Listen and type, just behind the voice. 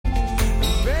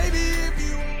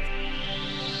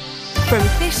From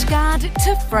Fishguard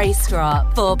to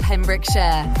Freystrop for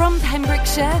Pembrokeshire. From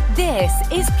Pembrokeshire, this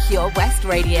is Pure West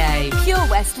Radio. Pure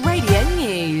West Radio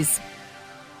News.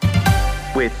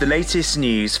 With the latest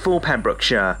news for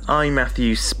Pembrokeshire, I'm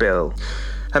Matthew Spill.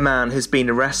 A man has been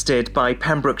arrested by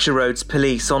Pembrokeshire Roads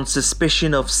Police on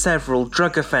suspicion of several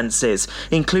drug offences,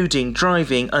 including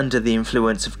driving under the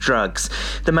influence of drugs.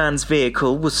 The man's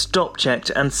vehicle was stop-checked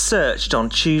and searched on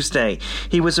Tuesday.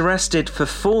 He was arrested for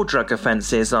 4 drug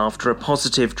offences after a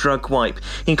positive drug wipe,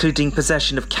 including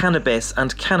possession of cannabis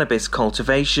and cannabis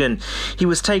cultivation. He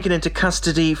was taken into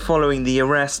custody following the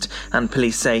arrest, and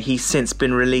police say he's since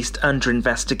been released under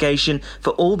investigation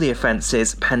for all the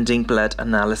offences pending blood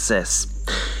analysis.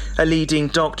 A leading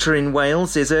doctor in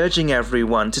Wales is urging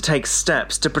everyone to take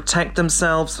steps to protect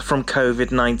themselves from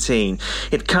COVID-19.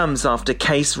 It comes after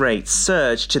case rates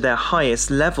surged to their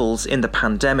highest levels in the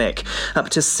pandemic. Up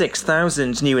to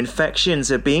 6,000 new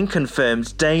infections are being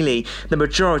confirmed daily, the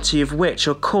majority of which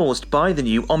are caused by the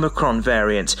new Omicron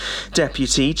variant.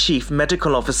 Deputy Chief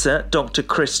Medical Officer Dr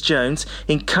Chris Jones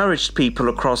encouraged people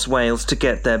across Wales to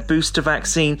get their booster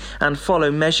vaccine and follow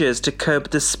measures to curb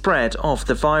the spread of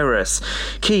the virus.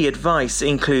 Key advice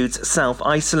includes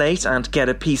self-isolate and get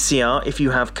a PCR if you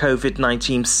have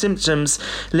COVID-19 symptoms,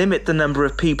 limit the number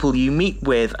of people you meet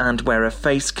with and wear a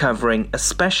face covering,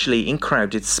 especially in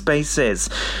crowded spaces.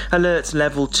 Alert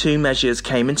Level 2 measures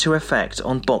came into effect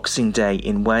on Boxing Day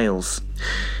in Wales.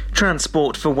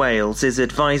 Transport for Wales is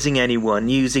advising anyone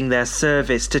using their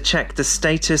service to check the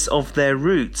status of their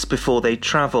routes before they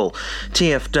travel.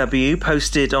 TfW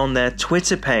posted on their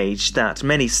Twitter page that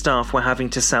many staff were having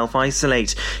to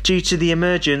self-isolate due to the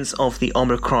emergence of the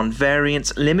Omicron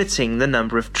variant, limiting the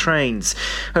number of trains.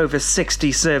 Over 60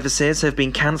 services have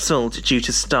been cancelled due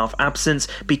to staff absence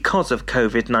because of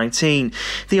COVID-19.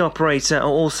 The operator are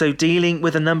also dealing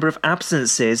with a number of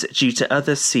absences due to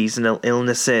other seasonal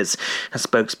illnesses. A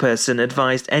spokesperson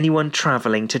advised anyone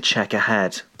travelling to check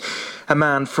ahead. A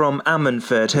man from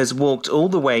Ammanford has walked all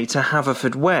the way to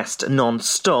Haverfordwest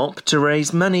non-stop to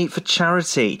raise money for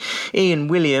charity. Ian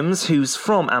Williams, who's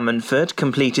from Ammanford,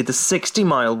 completed the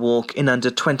 60-mile walk in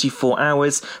under 24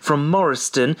 hours from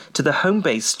Morriston to the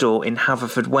Homebase store in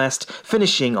Haverfordwest,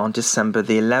 finishing on December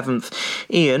the 11th.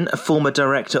 Ian, a former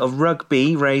director of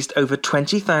rugby, raised over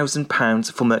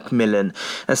 £20,000 for Macmillan.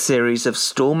 A series of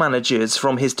store managers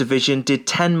from his division did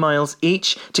 10 miles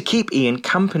each to keep Ian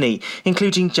company,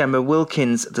 including Gemma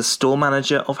Wilkins, the store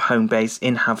manager of Homebase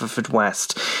in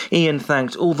Haverfordwest. Ian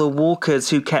thanked all the walkers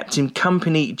who kept him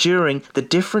company during the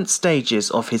different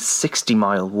stages of his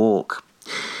 60-mile walk.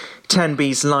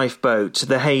 Tenby's lifeboat,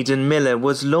 the Hayden Miller,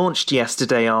 was launched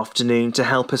yesterday afternoon to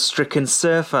help a stricken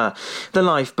surfer. The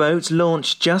lifeboat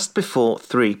launched just before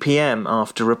 3 p.m.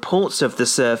 after reports of the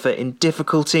surfer in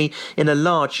difficulty in a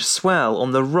large swell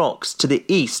on the rocks to the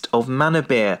east of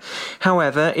Manorbier.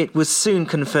 However, it was soon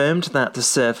confirmed that the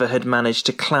surfer had managed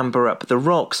to clamber up the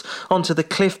rocks onto the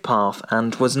cliff path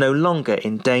and was no longer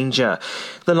in danger.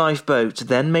 The lifeboat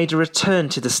then made a return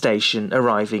to the station,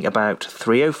 arriving about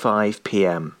 3:05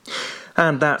 p.m.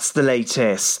 And that's the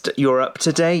latest. You're up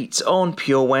to date on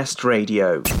Pure West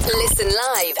Radio. Listen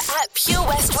live at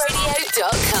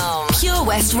purewestradio.com. Pure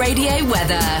West Radio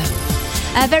weather.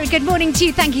 Very good morning to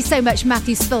you. Thank you so much,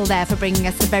 Matthew Spill, there, for bringing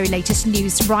us the very latest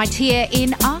news right here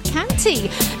in our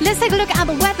county. Let's take a look at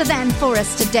the weather then for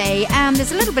us today.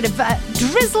 There's a little bit of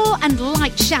drizzle and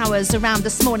light showers around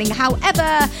this morning.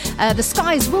 However, the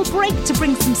skies will break to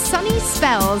bring some sunny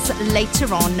spells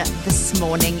later on this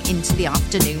morning into the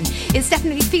afternoon. It's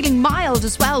definitely feeling mild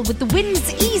as well, with the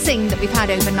winds easing that we've had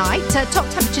overnight. Top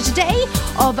temperature today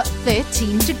of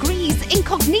 13 degrees.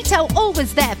 Incognito,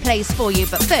 always their place for you.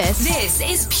 But first, this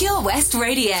is Pure West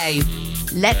Radio.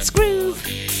 Let's groove.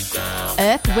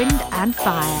 Earth, Wind and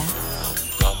Fire.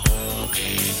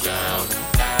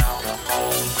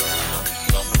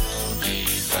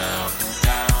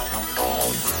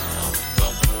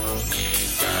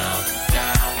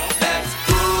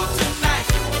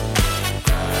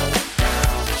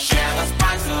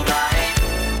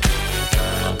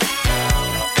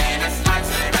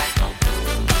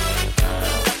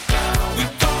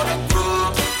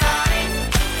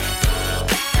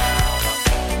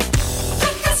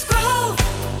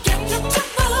 Get you to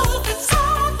move, it's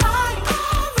alright.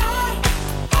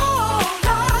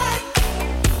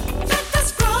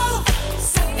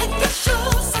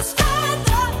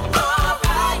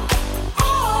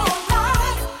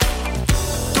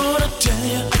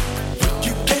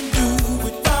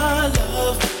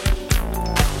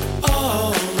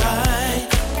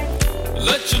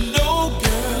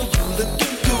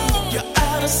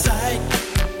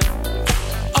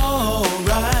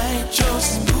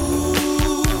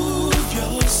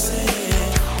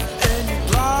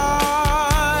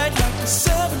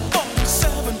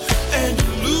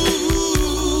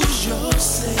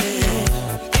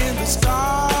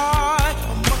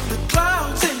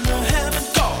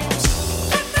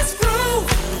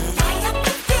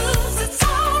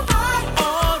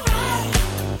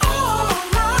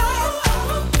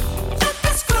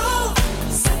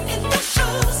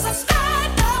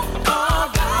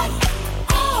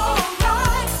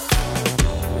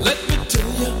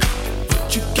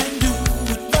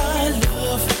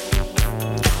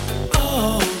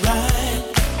 Alright,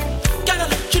 gotta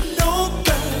let you know,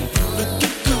 girl, you're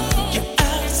looking good.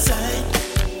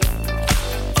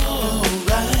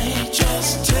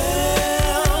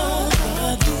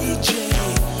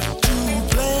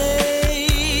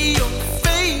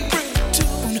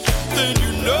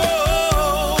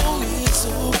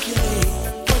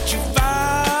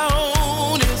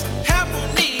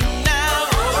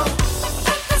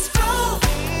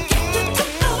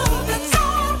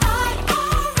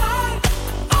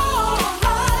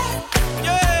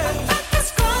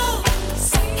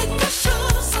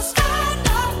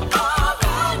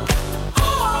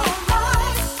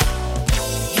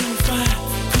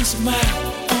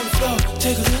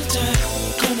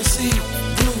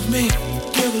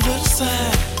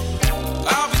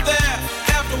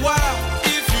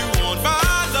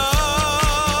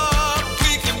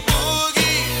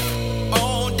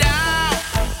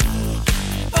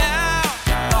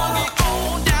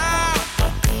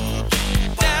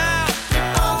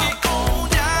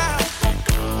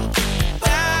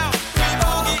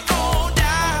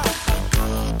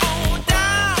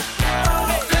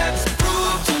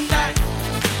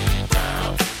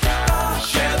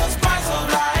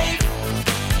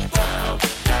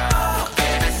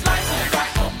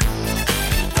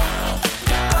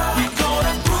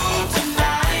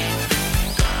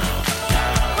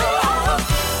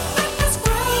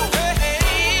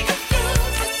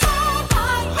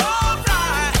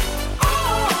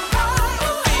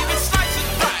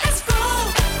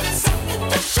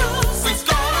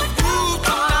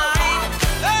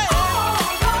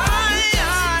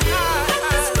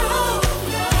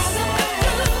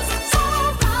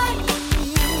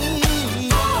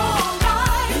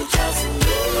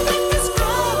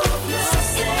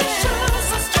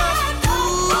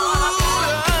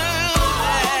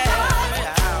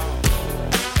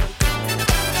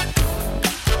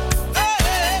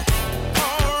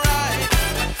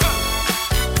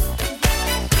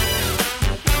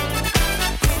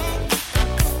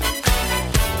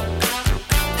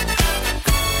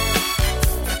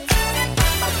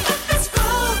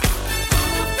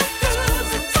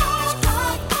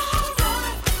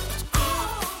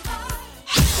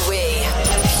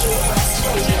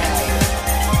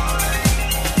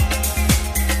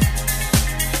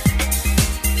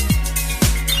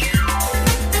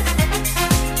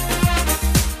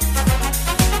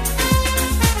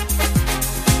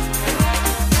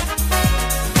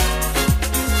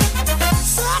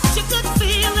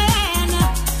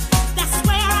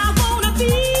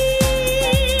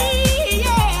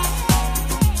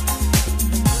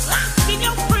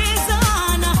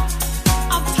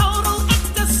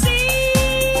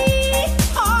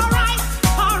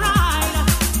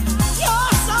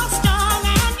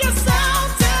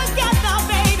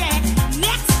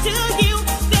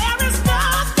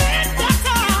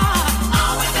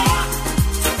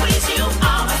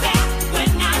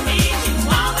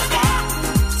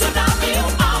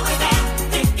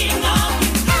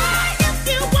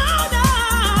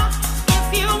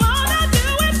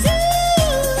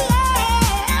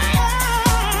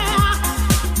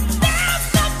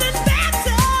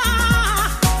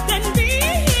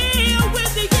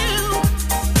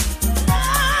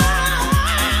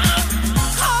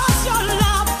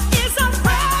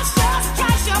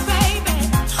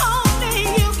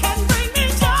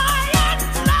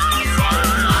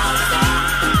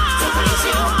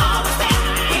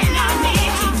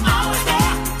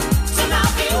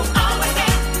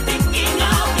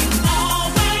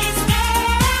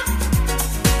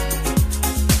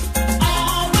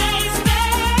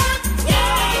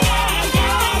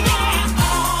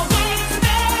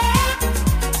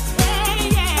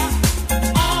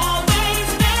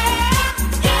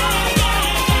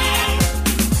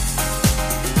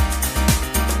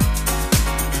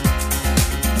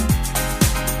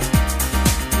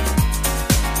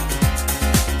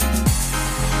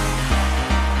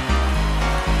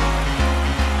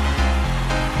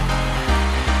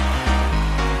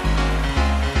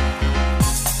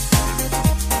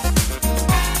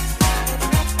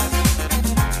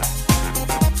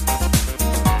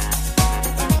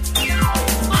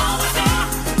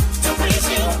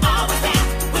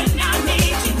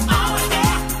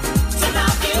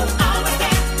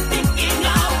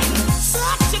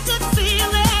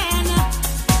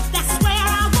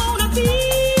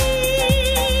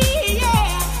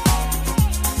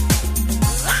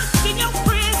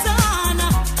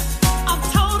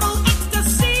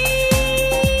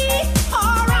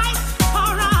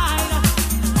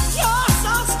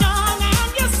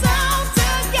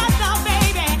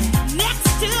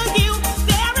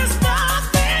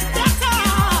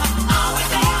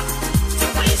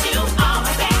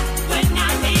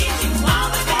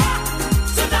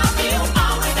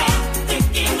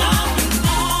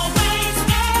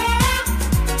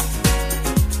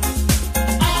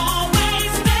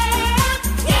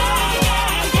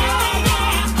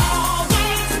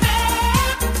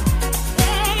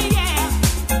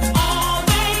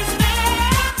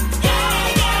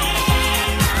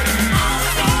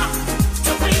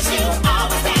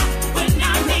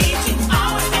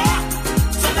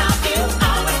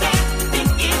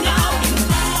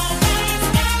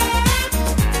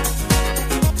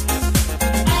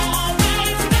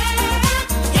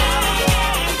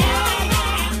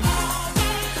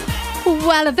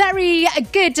 Well, a very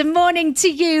good morning to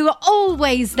you.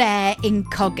 Always there,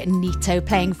 incognito,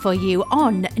 playing for you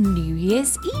on New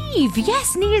Year's Eve.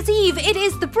 Yes, New Year's Eve. It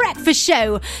is the breakfast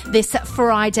show this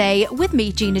Friday with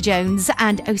me, Gina Jones,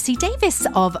 and OC Davis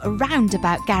of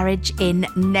Roundabout Garage in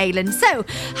Neyland. So,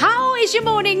 how is your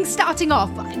morning starting off?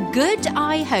 Good,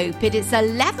 I hope. It is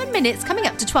 11 minutes, coming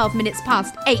up to 12 minutes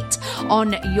past 8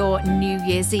 on your New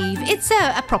Year's Eve. It's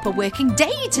a proper working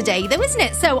day today, though, isn't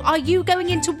it? So, are you going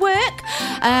into work?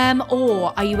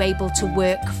 Or are you able to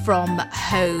work from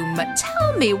home?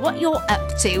 Tell me what you're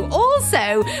up to.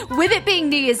 Also, with it being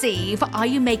New Year's Eve, are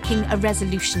you making a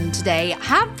resolution today?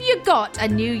 Have you got a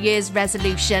New Year's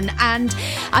resolution? And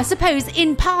I suppose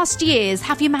in past years,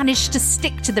 have you managed to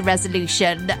stick to the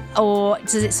resolution? Or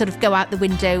does it sort of go out the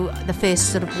window the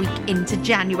first sort of week into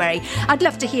January? I'd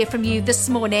love to hear from you this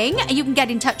morning. You can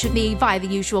get in touch with me via the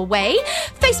usual way.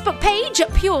 Facebook page,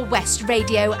 Pure West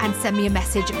Radio, and send me a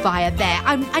message via there.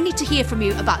 I need to hear from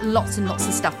you about lots and lots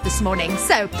of stuff this morning.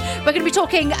 So we're going to be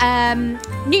talking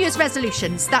New Year's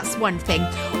resolutions. That's one thing.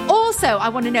 Also, I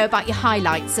want to know about your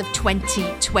highlights of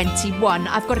 2021.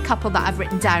 I've got a couple that I've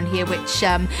written down here which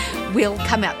will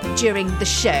come up during the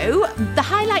show. The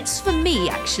highlights for me,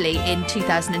 actually, in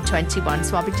 2021.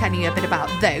 So I'll be telling you a bit about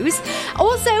those.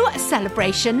 Also,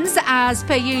 celebrations as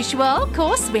per usual. Of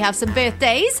course, we have some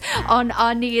birthdays on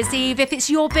our New Year's Eve. If it's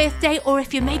your birthday or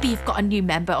if you've got a new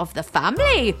member of the family.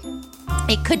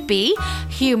 It could be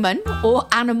human or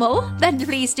animal. Then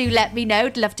please do let me know.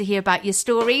 I'd love to hear about your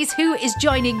stories. Who is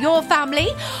joining your family?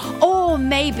 Or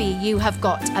maybe you have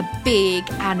got a big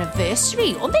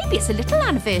anniversary. Or maybe it's a little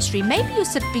anniversary. Maybe you've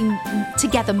sort of been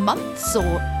together months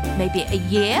or maybe a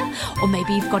year. Or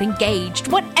maybe you've got engaged.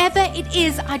 Whatever it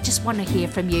is, I just want to hear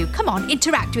from you. Come on,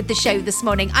 interact with the show this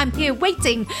morning. I'm here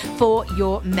waiting for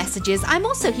your messages. I'm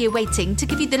also here waiting to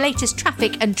give you the latest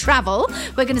traffic and travel.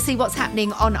 We're going to see what's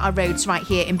happening on our roads right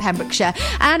here in Pembrokeshire.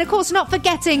 And of course, not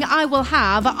forgetting, I will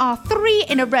have our 3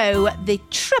 in a row, the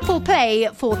triple play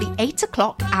for the 8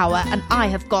 o'clock hour. And I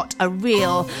have got a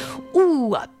real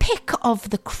pick of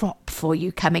the crop for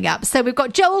you coming up. So we've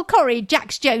got Joel Corey,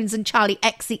 Jax Jones and Charlie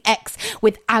XCX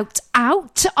with Out.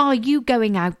 Are you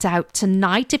going out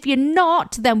tonight? If you're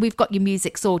not, then we've got your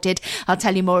music sorted. I'll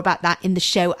tell you more about that in the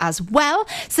show as well.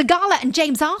 Sagala and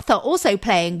James Arthur also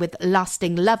playing with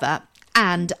Lasting Lover.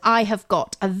 And I have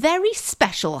got a very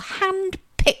special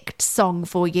hand-picked song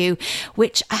for you,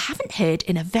 which I haven't heard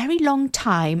in a very long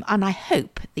time, and I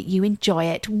hope that you enjoy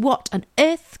it. What on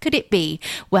earth could it be?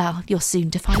 Well, you're soon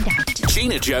to find out.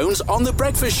 Gina Jones on The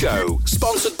Breakfast Show,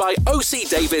 sponsored by OC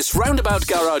Davis Roundabout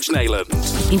Garage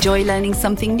Neyland. Enjoy learning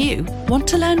something new? Want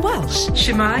to learn Welsh?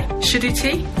 Shemai,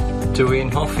 Shuduti.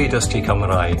 Dwi'n hoffi dysgu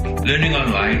Cymraeg. Learning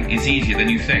online is easier than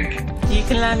you think. You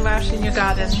can learn Welsh in your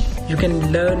garden. You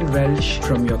can learn Welsh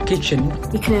from your kitchen.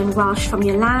 You can learn Welsh from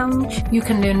your lounge. You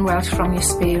can learn Welsh from your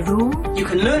spare room. You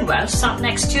can learn Welsh sat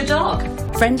next to your dog.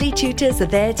 Friendly tutors are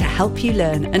there to help you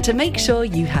learn and to make sure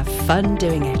you have fun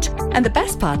doing it. And the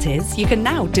best part is, you can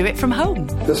now do it from home.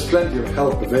 There's plenty of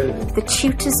help available. The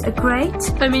tutors are great.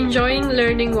 I'm enjoying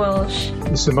learning Welsh.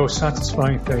 It's the most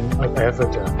satisfying thing I've ever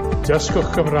done.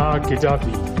 Dysgwch Cymraeg gyda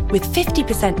fi. With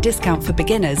 50% discount for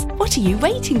beginners, what are you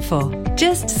waiting for?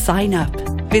 Just sign up.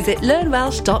 Visit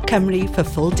learnwelsh.cymru for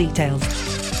full details.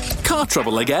 Car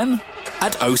trouble again?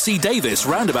 At OC Davis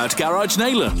Roundabout Garage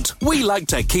Neyland, we like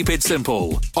to keep it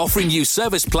simple, offering you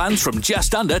service plans from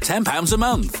just under £10 a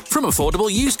month. From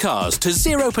affordable used cars to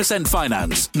 0%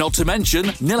 finance, not to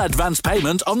mention nil advance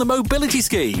payment on the mobility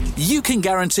scheme. You can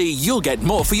guarantee you'll get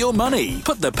more for your money.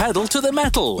 Put the pedal to the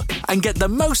metal and get the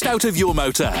most out of your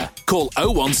motor. Call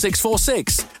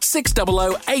 01646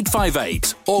 600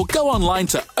 858 or go online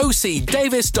to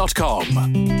ocdavis.com.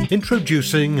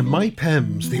 Introducing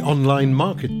MyPems, the online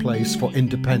marketplace for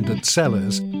independent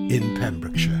sellers in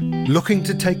Pembrokeshire. Looking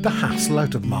to take the hassle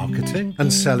out of marketing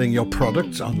and selling your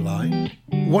products online?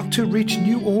 Want to reach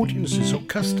new audiences or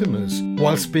customers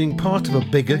whilst being part of a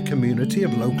bigger community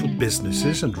of local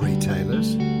businesses and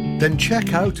retailers? Then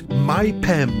check out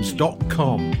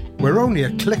mypems.com. We're only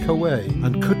a click away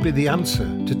and could be the answer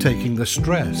to taking the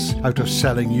stress out of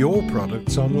selling your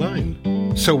products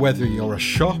online. So whether you're a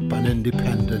shop, an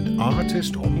independent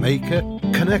artist or maker,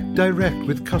 connect direct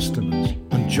with customers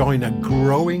and join a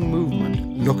growing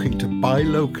movement looking to buy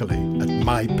locally at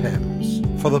MyPems.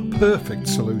 For the perfect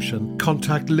solution,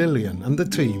 contact Lillian and the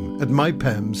team at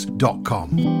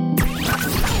mypems.com.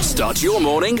 Start your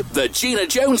morning the Gina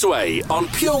Jones way on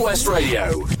Pure West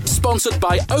Radio. Sponsored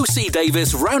by OC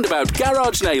Davis Roundabout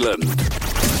Garage Neyland.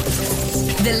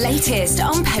 The latest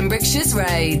on Pembrokeshire's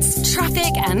roads,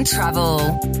 traffic and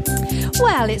travel.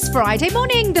 Well, it's Friday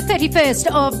morning, the 31st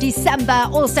of December,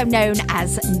 also known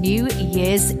as New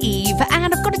Year's Eve.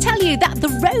 And I've got to tell you that the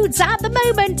roads at the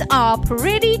moment are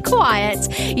pretty quiet.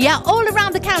 Yeah, all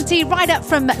around the county, right up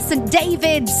from St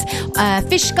David's,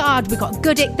 Fishguard, we've got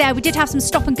Goodick there. We did have some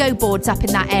stop and go boards up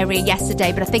in that area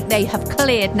yesterday, but I think they have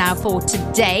cleared now for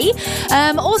today.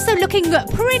 Also looking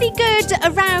pretty good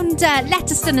around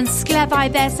Letterston and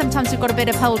Sclevi there. Sometimes we've got a bit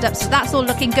of hold up, so that's all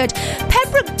looking good.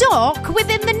 Pembroke Dock,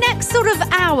 within the next sort of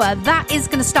hour, that is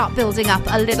going to start building up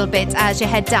a little bit as you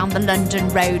head down the London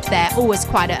Road there. Always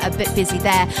quite a bit busy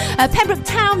there. Pembroke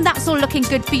Town, that's all looking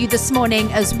good for you this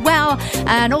morning as well.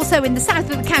 And also in the south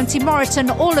of the county, Moreton,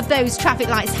 all of those traffic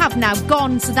lights have now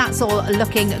gone, so that's all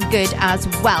looking good as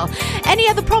well. Any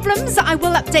other problems, I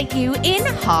will update you in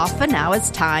half an hour's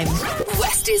time.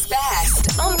 West is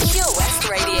best on Pure West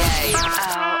Radio.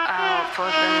 Out for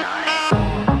the night.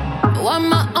 On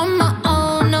my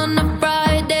own on a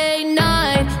Friday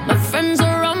night. My friends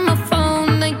are on my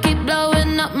phone, they keep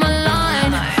blowing up my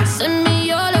line. Send me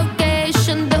your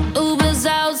location, the Uber's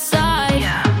outside.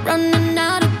 Running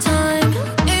out of time.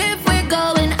 If we're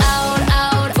going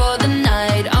out for the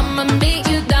night, I'ma meet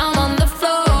you down on the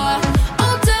floor.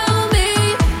 Oh, tell me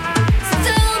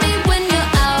when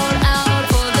you're out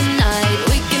for the night.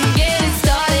 We can get it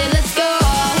started, let's go.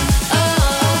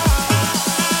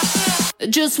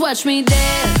 Just watch me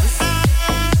dance.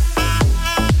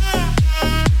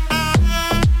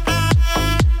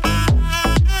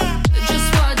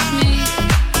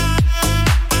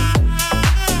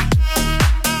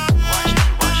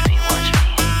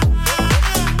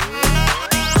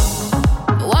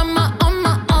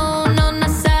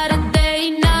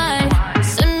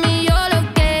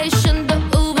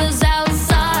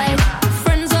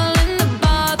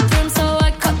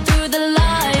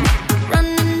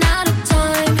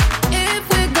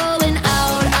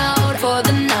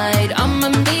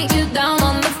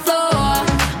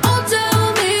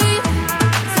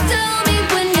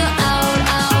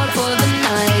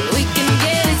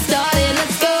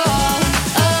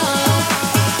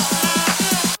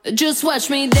 Just watch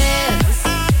me dance.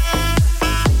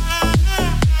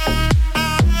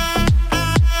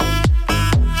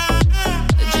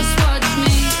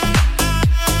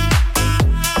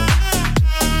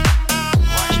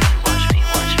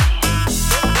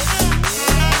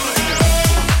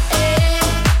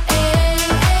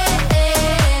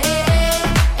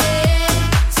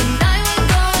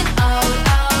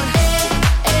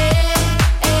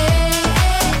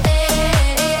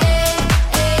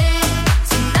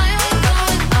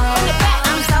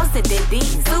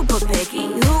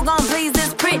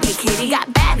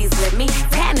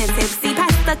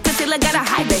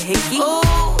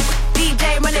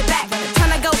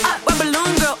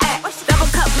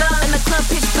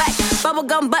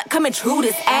 Bubblegum butt coming true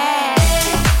this ass.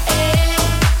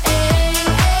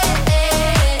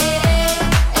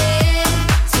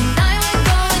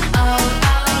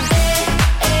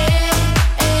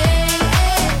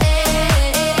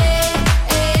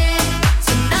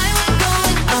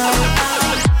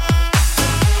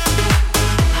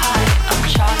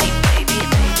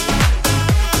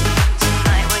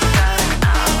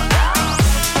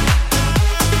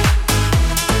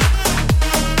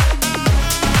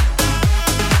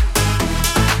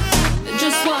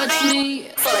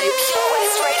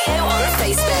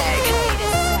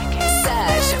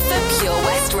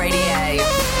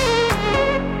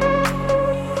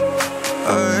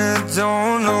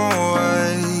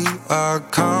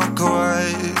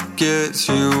 Gets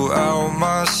you out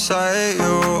my sight,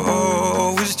 you're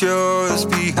always just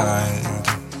behind.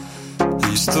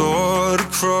 Each thought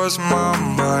across my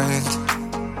mind.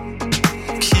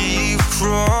 Keep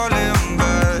crawling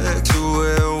back to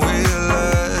where we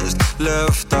last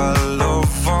left our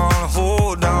love on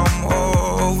hold. I'm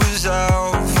always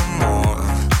out for more.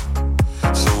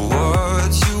 So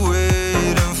what you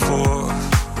waiting for?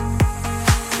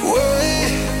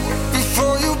 Wait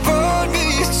before you burn me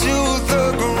to the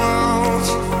ground.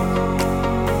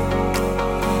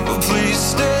 Please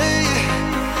stay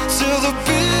till the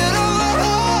beat of my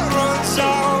heart runs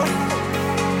out.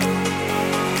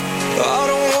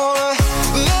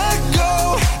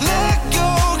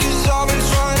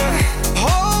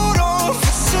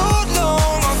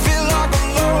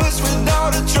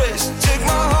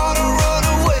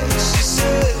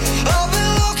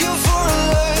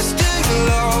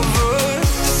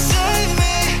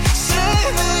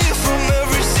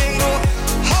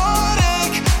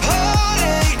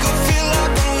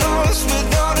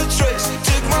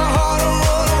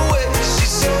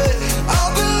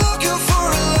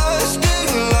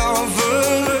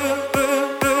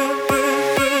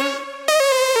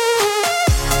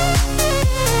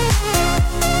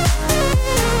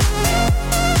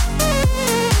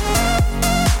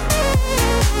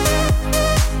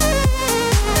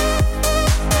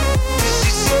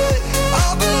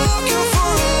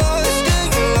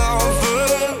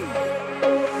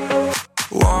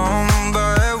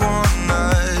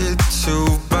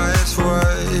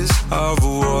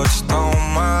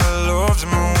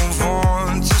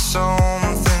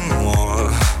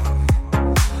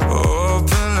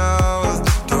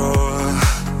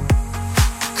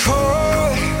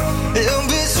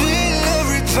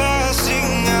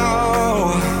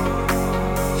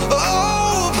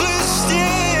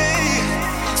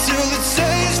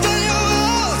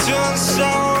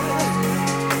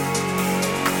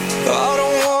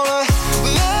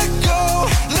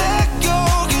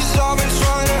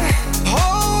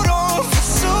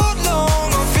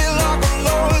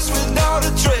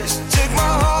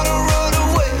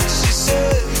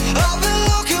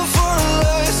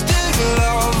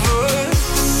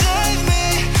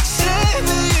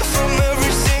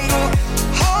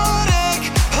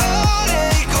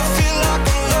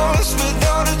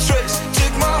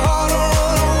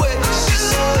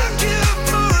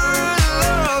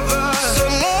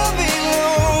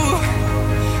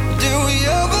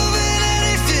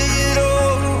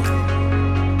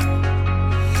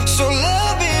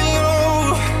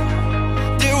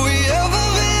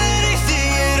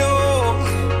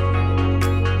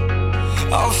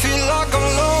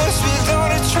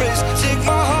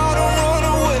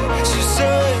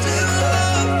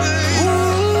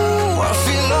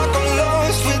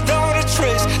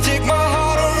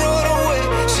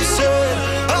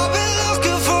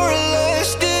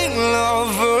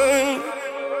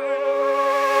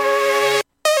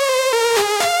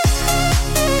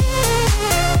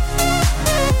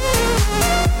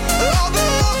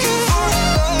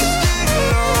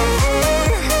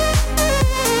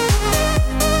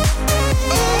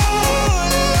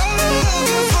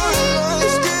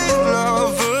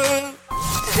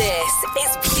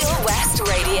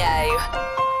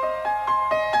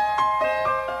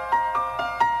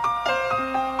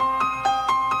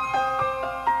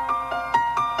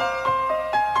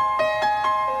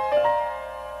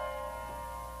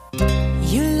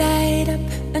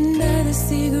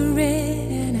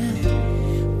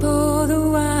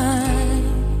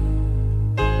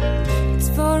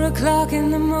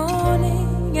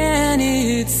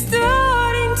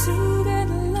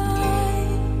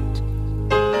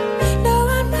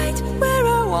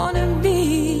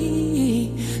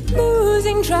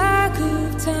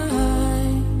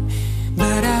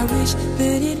 wish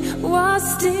that it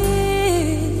was still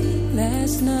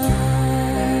last night.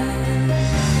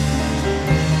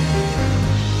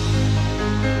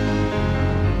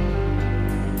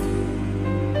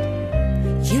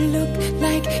 You look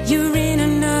like you're in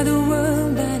another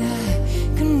world, but I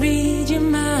can read your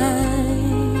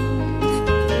mind.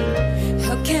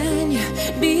 How can you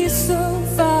be so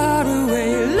far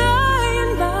away,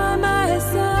 lying by my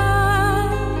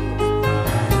side?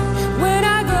 When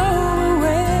I go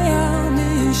away, I'll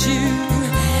miss you,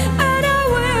 and I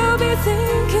will be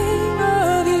thinking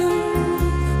of you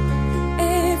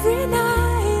every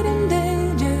night and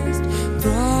day. Just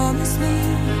promise me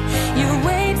you'll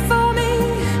wait for me,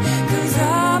 'cause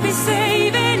I'll be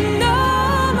saving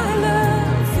all my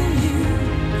love for you,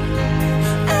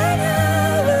 and I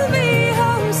will be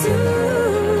home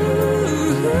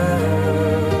soon.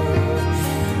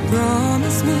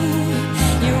 Promise me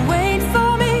you'll wait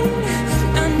for me.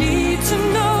 I need to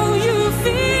know you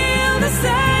feel the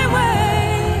same way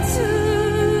too.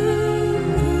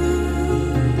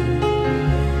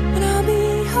 And I'll be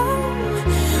home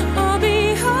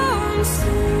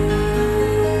soon.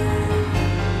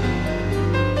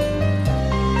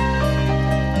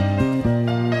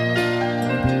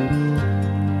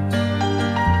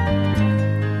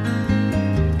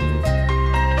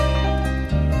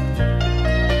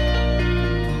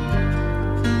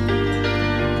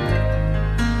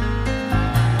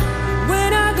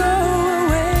 When I go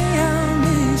away, I'll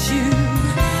miss you,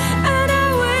 and I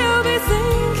will be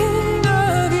thinking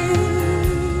of you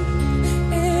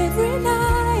every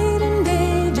night and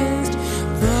day. Just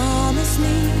promise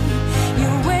me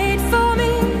you'll wait for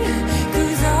me,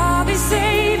 'cause I'll be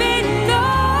saving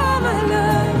all my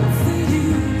love for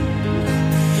you,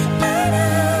 and I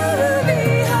will be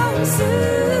home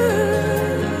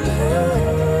soon.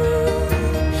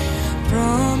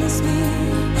 Promise me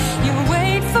you'll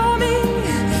wait for me.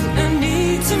 I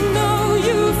need to know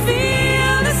you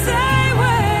feel the same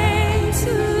way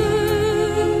too.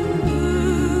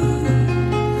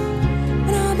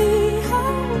 And I'll be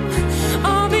home.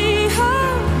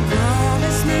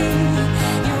 Promise me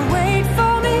you'll wait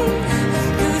for me,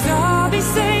 'cause I'll be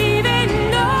saving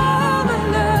all my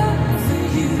love for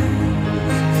you,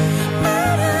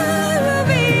 and I will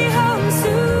be home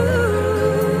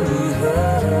soon.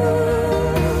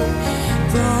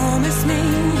 Promise me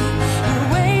you'll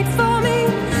wait for me.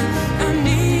 I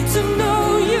need to know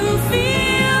you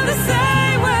feel the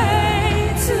same way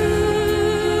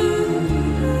too.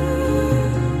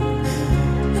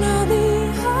 And I'll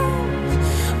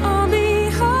be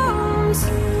home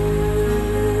soon.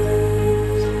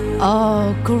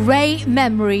 Oh, great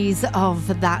memories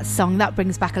of that song. That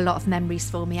brings back a lot of memories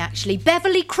for me, actually.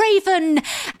 Beverly Craven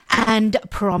and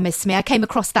Promise Me. I came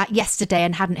across that yesterday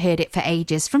and hadn't heard it for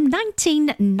ages. From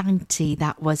 1990,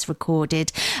 that was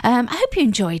recorded. I hope you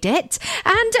enjoyed it.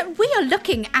 And we are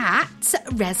looking at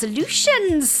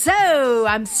resolutions. So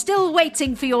I'm still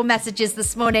waiting for your messages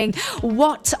this morning.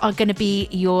 What are going to be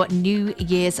your New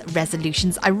Year's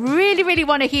resolutions? I really, really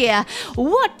want to hear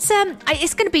what...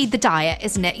 it's going to be the diet,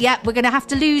 isn't it? Yeah, we're going to have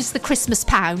to lose the Christmas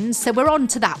pounds. So we're on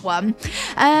to that one.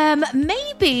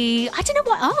 Maybe, I don't know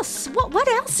what else. What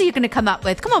else are you going to come up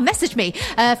with? Come on, message me.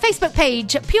 Facebook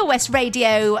page, Pure West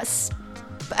Radio.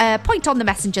 Point on the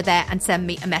messenger there and send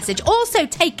me a message. Also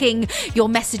taking your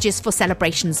messages for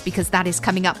celebrations, because that is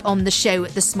coming up on the show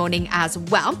this morning as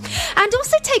well. And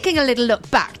also taking a little look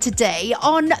back today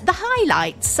on the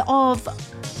highlights of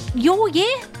your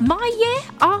year, my year,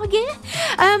 our year.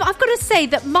 I've got to say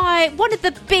that one of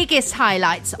the biggest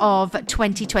highlights of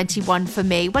 2021 for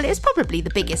me, well, it was probably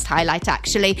the biggest highlight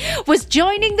actually, was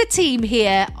joining the team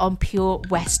here on Pure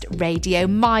West Radio.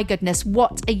 My goodness,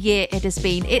 what a year it has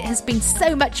been. It has been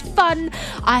so much fun.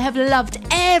 I have loved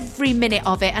every minute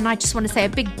of it, and I just want to say a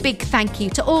big thank you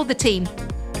to all the team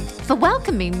for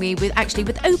welcoming me with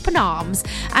open arms,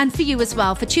 and for you as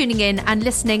well for tuning in and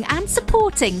listening and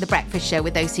supporting the breakfast show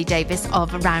with OC Davis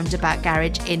of Roundabout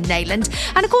Garage in Neyland,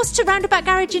 and of course to Roundabout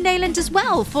Garage in Neyland as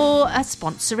well for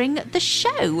sponsoring the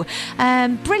show.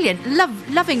 Brilliant,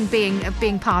 loving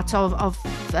being part of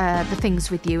the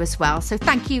things with you as well. So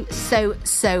thank you so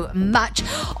much.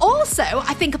 Also,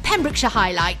 I think a Pembrokeshire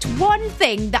highlight, one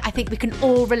thing that I think we can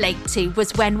all relate to,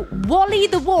 was when Wally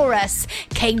the Walrus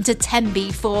came to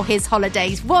Tenby for his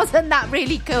holidays. Wasn't that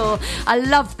really cool? I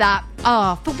love that.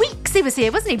 Oh, for weeks he was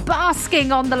here, wasn't he?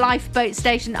 Basking on the lifeboat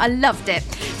station. I loved it.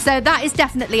 So that is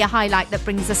definitely a highlight that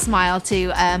brings a smile to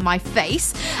my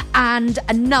face. And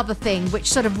another thing which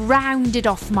sort of rounded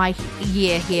off my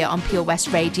year here on Pure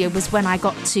West Radio was when I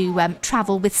got to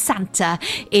travel with Santa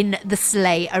in the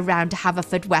sleigh around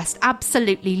Haverfordwest.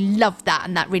 Absolutely loved that,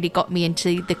 and that really got me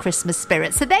into the Christmas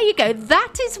spirit. So there you go.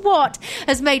 That is what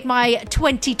has made my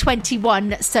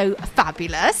 2021 so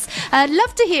fabulous.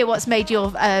 Love to hear what's made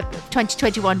your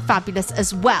 2021 fabulous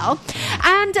as well.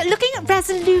 And looking at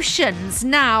resolutions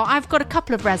now, I've got a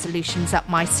couple of resolutions up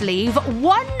my sleeve.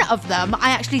 One of them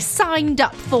I actually signed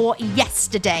up for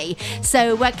yesterday,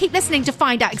 so keep listening to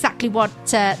find out exactly what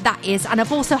that is. And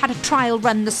I've also had a trial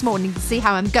run this morning to see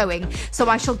how I'm going, so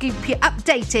I shall keep you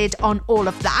updated on all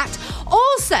of that.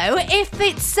 Also,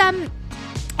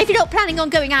 if you're not planning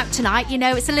on going out tonight, you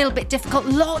know, it's a little bit difficult.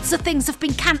 Lots of things have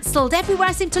been cancelled. Everywhere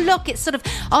I seem to look, it's sort of,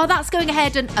 oh, that's going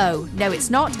ahead, and oh, no, it's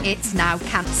not. It's now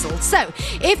cancelled. So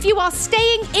if you are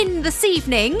staying in this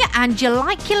evening and you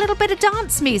like your little bit of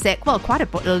dance music, well, quite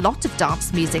a lot of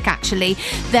dance music, actually,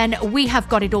 then we have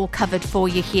got it all covered for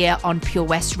you here on Pure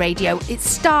West Radio. It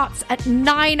starts at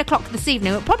 9 o'clock this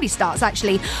evening. It probably starts,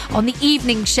 actually, on the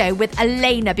evening show with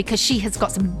Elena, because she has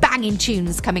got some banging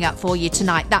tunes coming up for you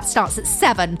tonight. That starts at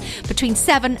 7. Between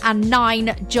 7 and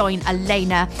 9, join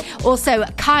Elena. Also,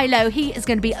 Kylo, he is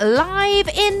going to be live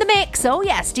in the mix. Oh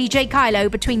yes, DJ Kylo,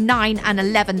 between 9 and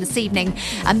 11 this evening.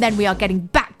 And then we are getting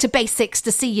back to basics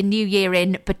to see your new year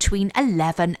in between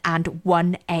 11 and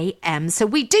 1 a.m. So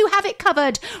we do have it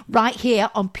covered right here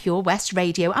on Pure West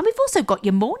Radio. And we've also got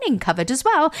your morning covered as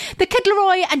well. The Kid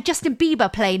Laroi and Justin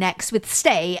Bieber play next with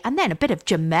Stay, and then a bit of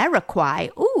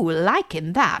Jamiroquai. Ooh,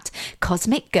 liking that.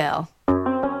 Cosmic Girl.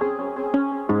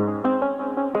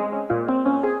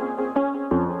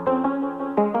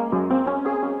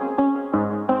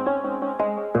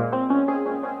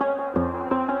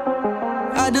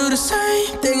 I do the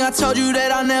same thing I told you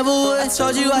that I never would. I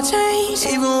told you I changed,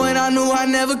 even when I knew I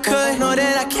never could. Know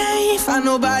that I can't find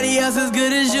nobody else as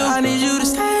good as you. I need you to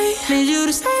stay, need you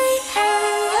to stay.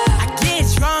 I get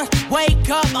drunk, wake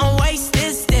up, I'm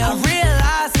wasted still. I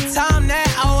realize the time that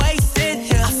I wasted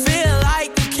here. I feel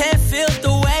like you can't feel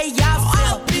the way I feel.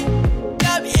 I'll be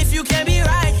up if you can't be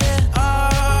right here.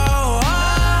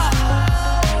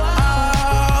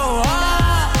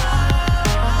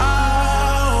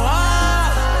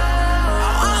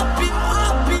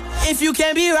 If you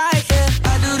can't be right, yeah.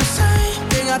 I do the same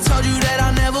thing I told you that I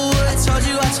never would. I told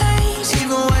you I changed,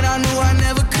 even when I knew I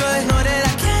never could. Know that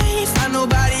I can't find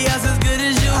nobody else as good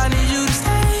as you. I need you to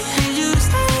stay, need you to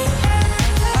stay.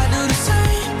 I do the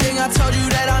same thing I told you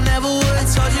that I never would. I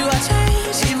told you I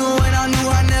changed, even when I knew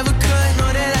I never could.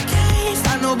 Know that I can't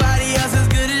find nobody else as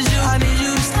good as you. I need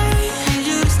you to stay, need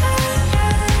you to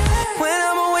stay. When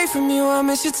I'm away from you, I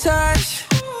miss your touch.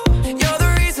 You're the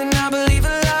reason I believe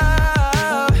in love.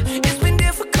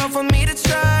 For me to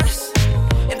trust,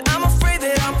 and I'm afraid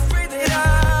that ain't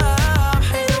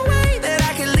no way that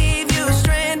I can leave you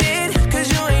stranded,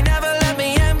 cause you ain't never left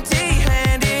me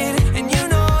empty-handed, and you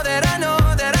know that I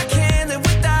can't live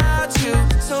without you,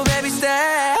 so baby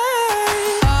stay.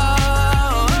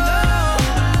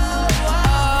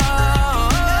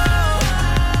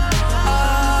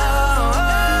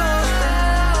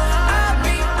 I'll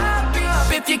be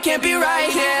if you can't be right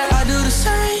here. I do the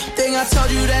same thing I told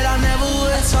you that I never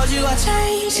would. I told you I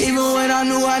changed, even when I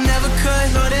knew I never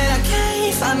could. Know that I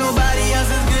can't find nobody else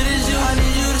as good as you. I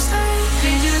need you to stay,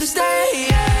 need you to stay,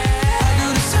 yeah. I do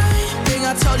the same thing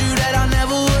I told you that I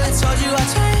never would. I told you I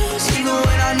changed, even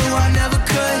when I knew I never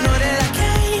could. Know that I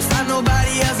can't find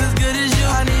nobody else as good as you.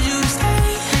 I need you to stay,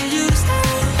 need you to stay.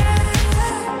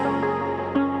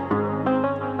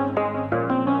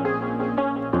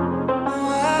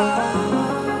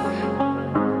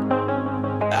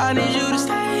 I need you to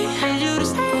stay, need you to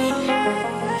stay.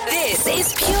 This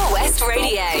is Pure West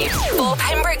Radio for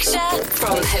Pembrokeshire,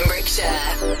 from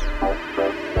Pembrokeshire.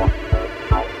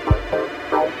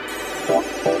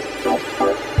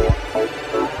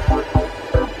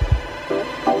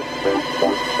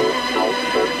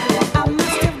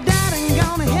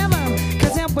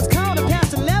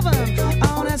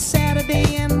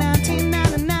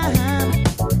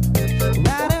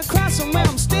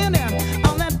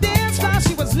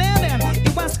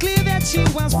 She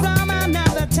was from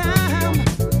another time,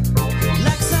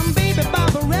 like some baby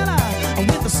Barbarella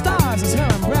with the stars as her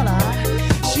umbrella.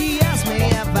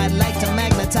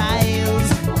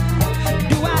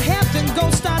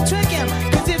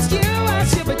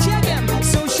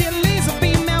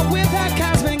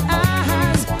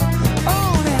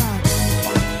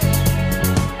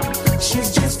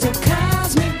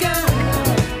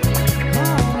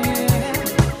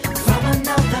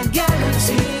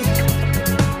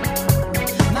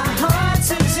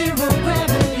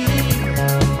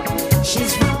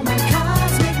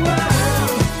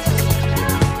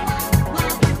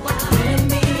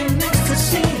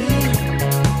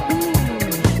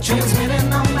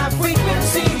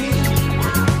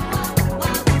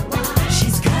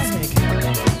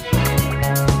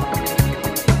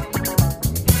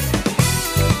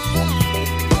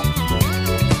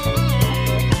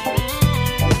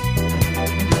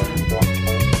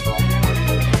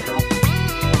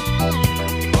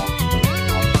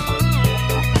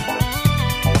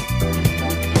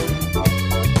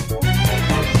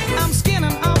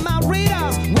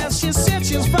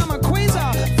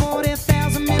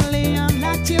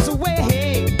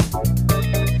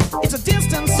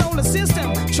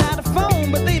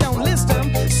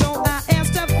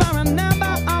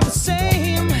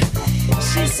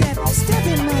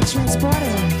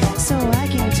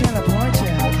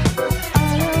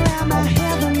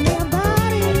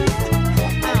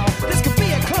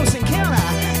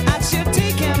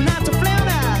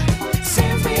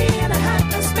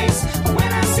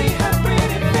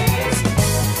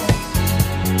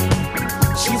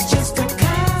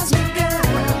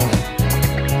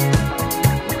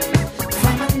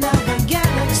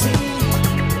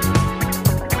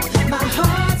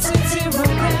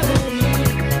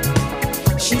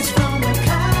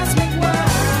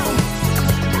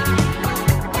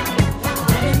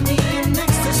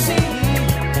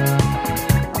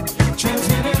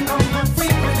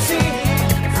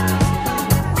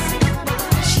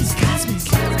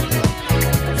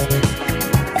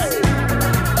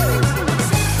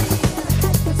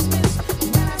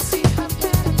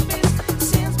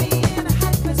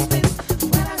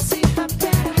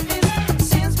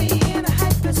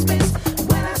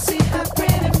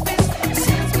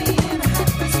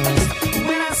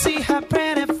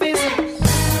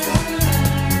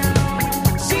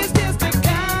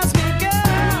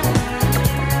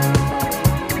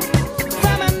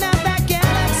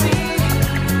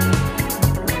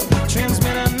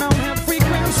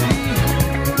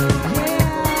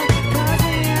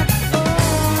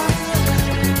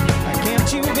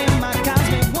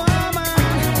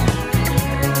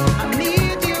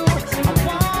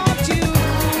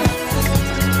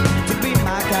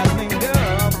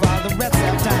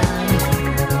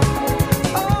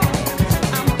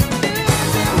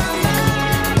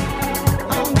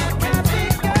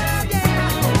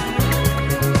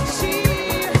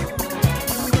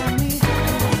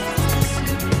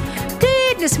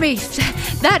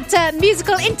 That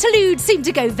musical interlude seemed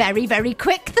to go very, very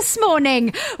quick this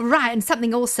morning. Right, and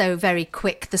something also very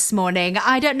quick this morning.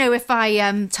 I don't know if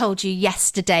I told you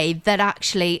yesterday that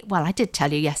actually, well, I did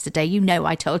tell you yesterday. You know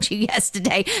I told you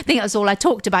yesterday. I think that was all I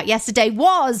talked about yesterday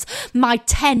was my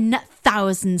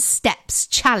 10,000 steps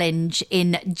challenge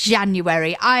in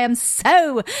January. I am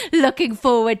so looking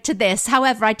forward to this.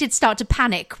 However, I did start to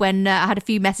panic when I had a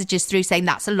few messages through saying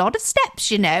that's a lot of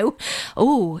steps, you know.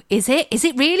 Oh, is it? Is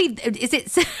it really? Is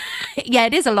it? Yeah,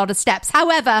 it is a lot of steps.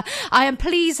 However, I am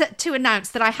pleased to announce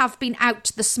that I have been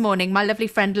out this morning. My lovely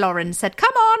friend Lauren said,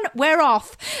 come on, we're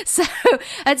off. So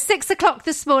at 6 o'clock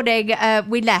this morning,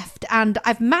 we left, and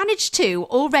I've managed to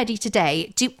already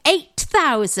today do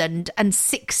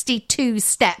 8,062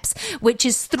 steps, which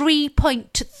is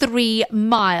 3.3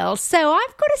 miles. So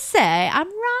I've got to say, I'm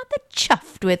rather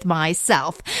chuffed with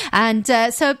myself. And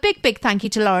so a big thank you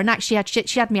to Lauren. Actually,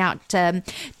 she had me out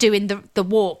doing the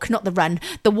walk, not the run,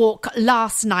 the walk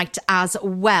last night as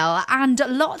well. And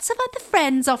lots of other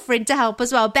friends offering to help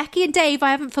as well. Becky and Dave,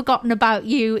 I haven't forgotten about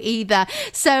you either.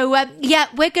 So, yeah,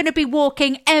 we're going to be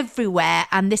walking everywhere.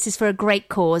 And this is for a great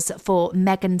cause for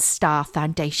Megan Starr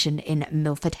Foundation in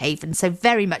Milford Haven. So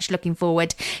very much looking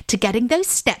forward to getting those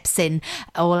steps in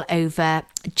all over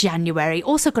January.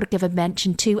 Also got to give a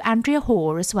mention to Andrea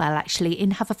Hoare as well, actually,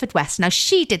 in Haverfordwest. Now,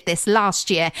 she did this last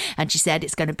year and she said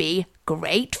it's going to be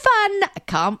great fun. I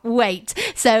can't wait.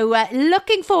 So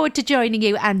looking forward to joining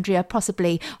you, Andrea,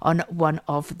 possibly on one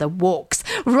of the walks.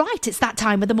 Right, it's that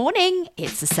time of the morning.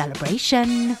 It's a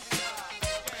celebration.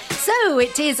 So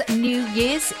it is New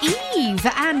Year's Eve,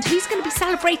 and who's going to be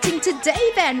celebrating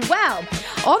today then? Well,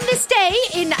 on this day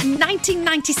in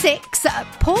 1996,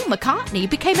 Paul McCartney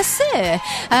became a Sir,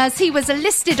 as he was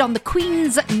listed on the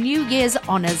Queen's New Year's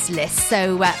Honours list.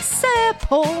 So Sir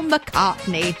Paul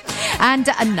McCartney. And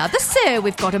another Sir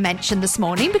we've got to mention this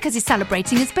morning because he's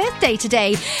celebrating his birthday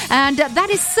today, and that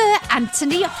is Sir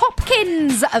Anthony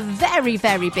Hopkins. A very,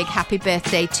 very big happy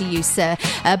birthday to you, Sir.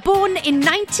 Born in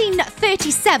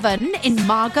 1937 in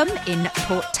Margam in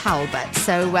Port Talbot.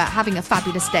 So having a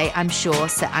fabulous day, I'm sure,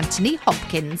 Sir Anthony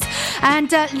Hopkins. And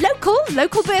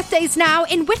local birthdays now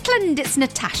in Whitland. It's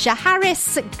Natasha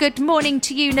Harris. Good morning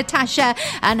to you, Natasha,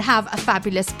 and have a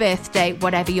fabulous birthday,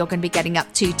 whatever you're going to be getting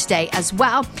up to today as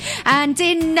well. And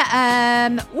in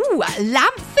Lamphy,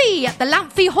 at the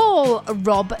Lamphy Hall,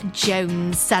 Rob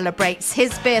Jones celebrates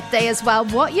his birthday as well.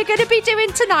 What are you going to be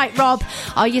doing tonight, Rob?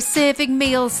 Are you serving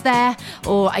meals there,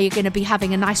 or are you going to be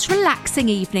having a nice relaxing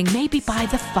evening, maybe by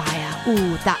the fire?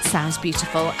 Ooh, that sounds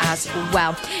beautiful as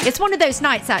well. It's one of those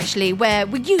nights, actually, where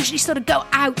we usually sort of go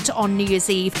out on New Year's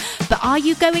Eve. But are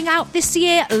you going out this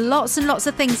year? Lots and lots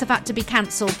of things have had to be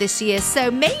cancelled this year. So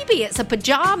maybe it's a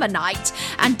pyjama night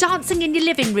and dancing in your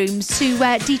living rooms to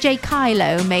DJ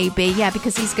Kylo, maybe. Yeah,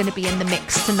 because he's going to be in the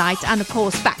mix tonight. And, of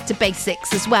course, Back to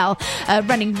Basics as well,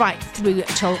 running right through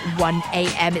till 1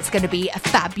 a.m. It's going to be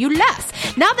fabulous.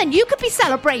 Now then, you could be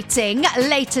celebrating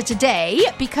later today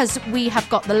because we have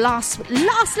got the last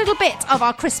little bit of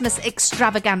our Christmas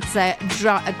extravaganza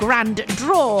grand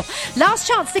draw. Last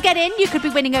chance to get in. You could be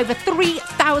winning over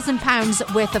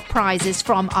 £3,000 worth of prizes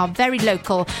from our very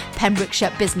local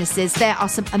Pembrokeshire businesses. There are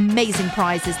some amazing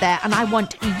prizes there, and I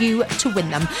want you to win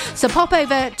them. So pop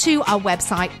over to our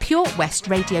website,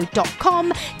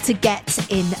 purewestradio.com, to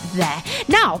get in there.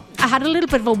 Now, I had a little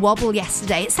bit of a wobble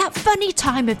yesterday. It's that funny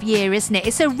time of year, isn't it?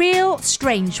 It's a real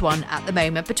strange one at the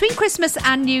moment. Between Christmas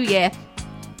and New Year,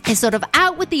 it's sort of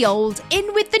out with the old,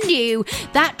 in with the new,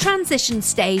 that transition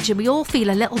stage, and we all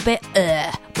feel a little bit,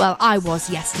 well, I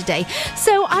was yesterday.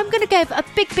 So I'm going to give a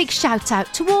big shout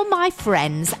out to all my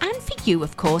friends, and for you,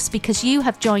 of course, because you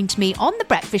have joined me on The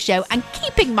Breakfast Show and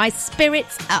keeping my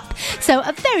spirits up. So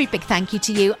a very big thank you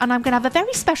to you, and I'm going to have a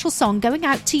very special song going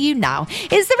out to you now.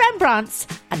 It's the Rembrandts,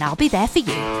 and I'll be there for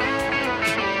you.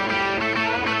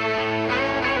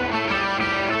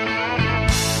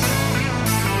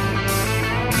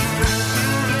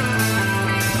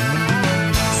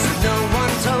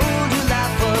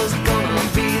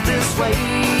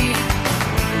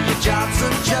 Your job's a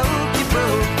joke, you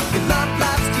broke, your love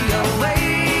life's the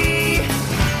away.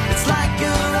 It's like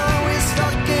you're always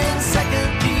stuck in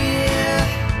second gear,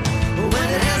 when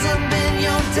it hasn't been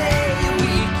your day, your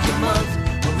week, your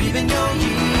month, or even your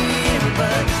year.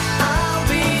 But I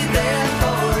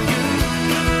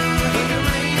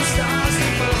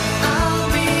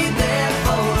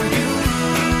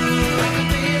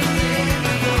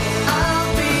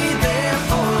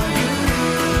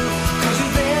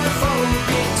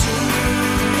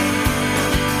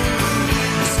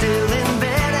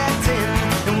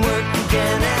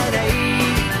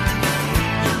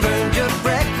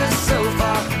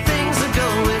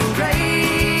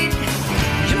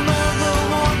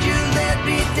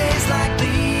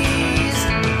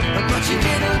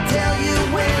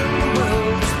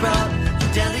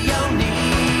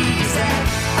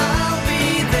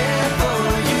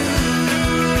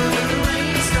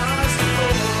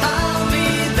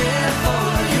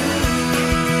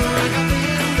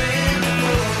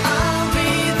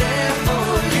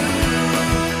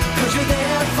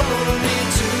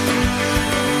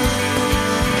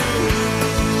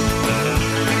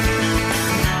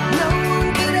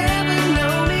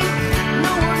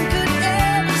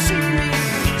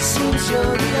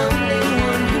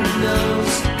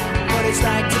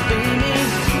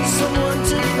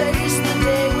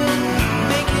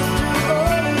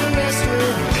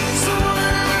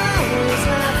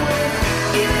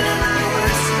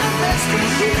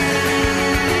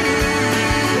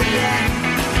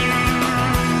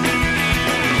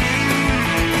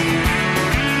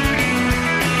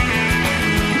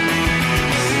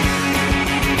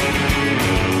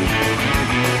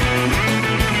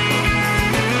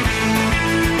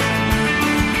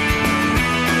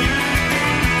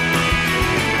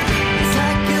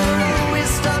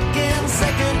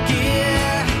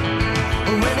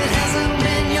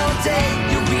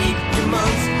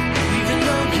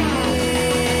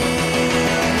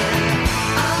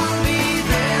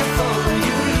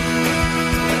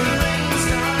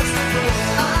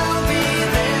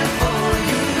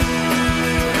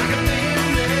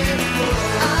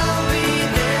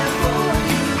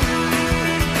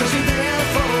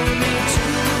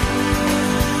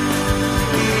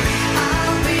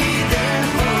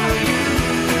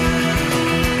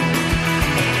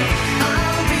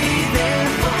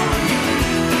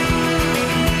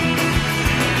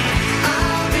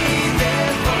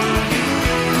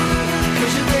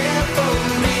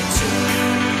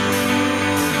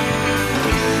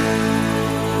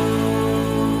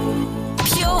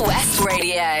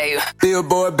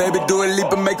billboard, baby, do a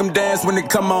leap and make them dance when they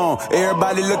come on.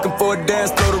 Everybody looking for a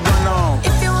dance floor to run on.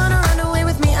 If you wanna run away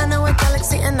with me, I know a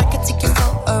galaxy and I can take you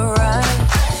for a ride.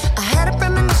 I had a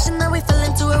premonition that we fell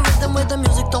into a rhythm where the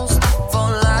music don't stop for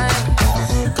life.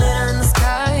 Glitter in the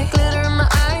sky, glitter in my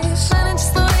eyes, shining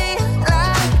just the way I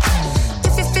like.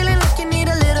 If you're feeling like you need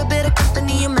a little bit of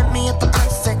company, you met me at the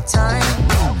perfect time.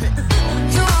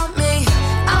 You want me,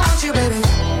 I want you, baby,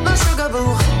 my sugar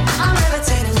boo. I'm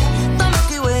levitating, the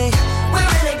Milky Way, we're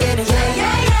renegading. Yeah,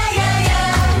 yeah, yeah, yeah,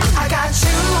 yeah. I got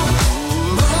you,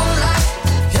 moonlight,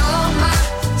 you're my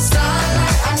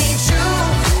starlight. I need you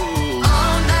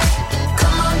all night.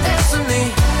 Come on, dance with me.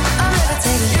 I'm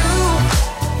levitating. You,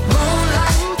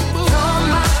 moonlight, you're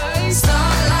my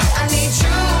starlight. I need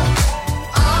you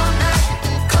all night.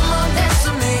 Come on, dance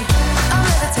with me. I'm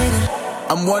levitating.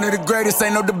 I'm one of the greatest,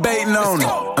 ain't no debating on it.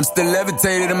 I'm still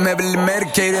levitated, I'm heavily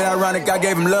medicated. Ironic, I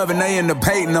gave him love and they end up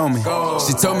hating on me.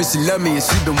 She told me she loved me and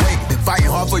she been waiting. Been fighting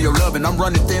hard for your love and I'm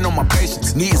running thin on my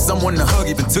patience. Needing someone to hug,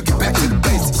 even took it back to the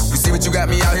basics. You see what you got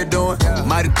me out here doing?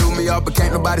 Might have threw me off, but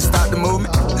can't nobody stop the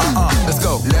movement. Let's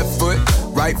go. Left foot,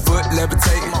 right foot,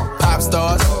 levitating. Pop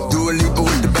stars, do a leap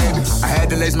with the baby. I had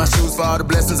to lace my shoes for all the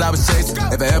blessings I was chasing.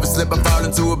 If I ever slip, I fall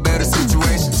into a better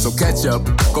situation. So catch up,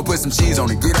 go put some cheese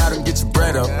on it, get out and get your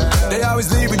bread up. They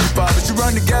always leave when you fall, but you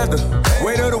run together.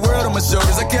 Weight of the world on my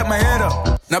shoulders, I kept my head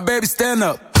up. Now baby, stand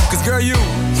up, cause girl, you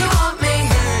want me,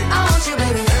 I want you,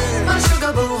 baby, my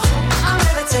sugar boo. I'm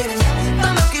levitating,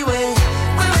 the Milky Way,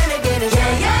 we're renegading.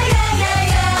 Yeah, yeah, yeah, yeah,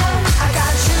 yeah. I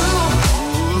got you,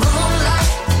 moonlight,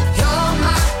 you're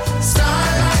my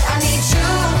starlight. I need you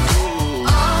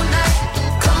all night.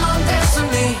 Come on, dance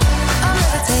with me. I'm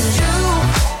levitating. You,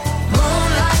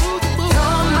 moonlight,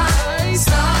 you're my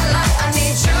starlight. I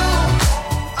need you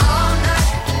all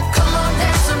night. Come on,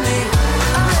 dance with me.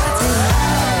 I'm levitating.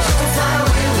 You can fly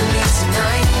away with me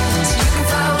tonight. So you can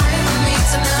fly away with me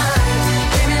tonight.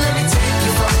 Baby, let me take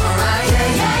you for a ride. Yeah,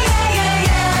 yeah, yeah, yeah,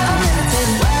 yeah. I'm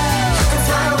levitating. You can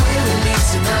fly away with me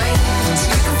tonight. So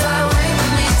you can fly away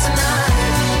with me tonight.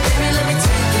 Baby, let me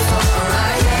take you for a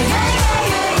ride. Yeah, yeah, yeah,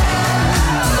 yeah, yeah.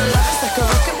 My love is like a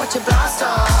rocket, watch it blast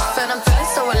off. And I'm feeling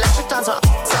so electric, dance on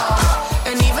top.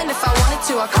 And even if I wanted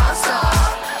to, I can't stop.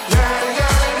 Yeah,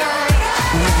 yeah, yeah,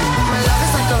 yeah. My love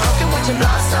is like a rocket, watch it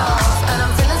blast off. And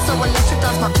I'm feeling so electric,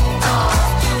 dance my off.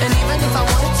 And even if I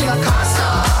wanted to, I can't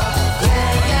stop.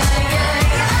 Yeah, yeah,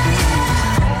 yeah,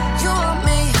 yeah. You want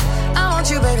me, I want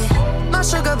you, baby, my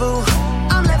sugar boo.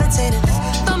 I'm levitating,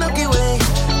 the Milky Way,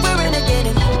 we're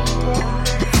renegading.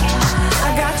 I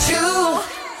got you,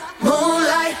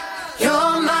 moonlight,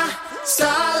 you're my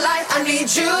starlight. I need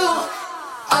you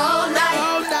all night.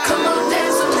 Come on,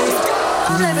 dance with me.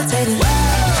 I'm levitating. You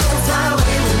can fly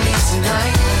away with me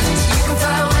tonight. So you can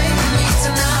fly away with me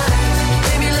tonight.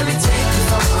 Baby, let me take you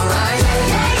for a ride. Yeah,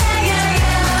 yeah, yeah,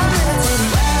 yeah. I'm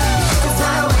levitating. You can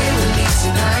fly away with me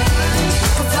tonight. You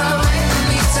can fly away with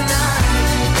me tonight.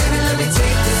 Baby, let me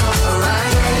take you for a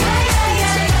ride. Yeah, yeah,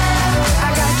 yeah, yeah.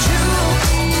 I got you,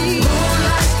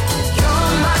 moonlight,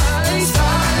 you're my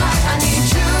starlight. I need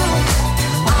you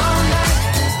all night.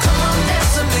 Come on,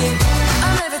 dance with me.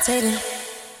 I'm levitating.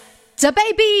 Da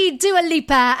Baby, Dua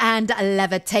Lipa and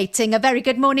Levitating. A very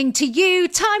good morning to you.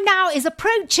 Time now is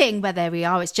approaching. Well, there we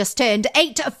are. It's just turned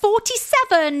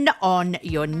 8:47 on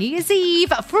your New Year's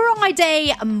Eve,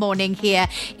 Friday morning here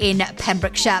in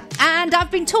Pembrokeshire. And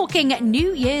I've been talking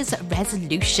New Year's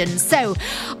resolutions. So,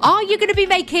 are you going to be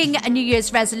making a New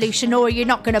Year's resolution or are you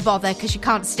not going to bother because you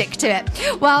can't stick to it?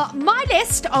 Well, my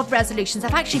list of resolutions,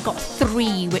 I've actually got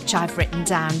 3 which I've written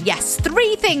down. Yes,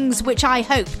 3 things which I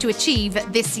hope to achieve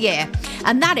this year.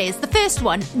 And that is, the first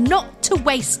one, not to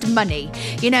waste money.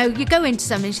 You know, you go into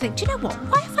something and you think, do you know what?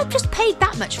 Why have I just paid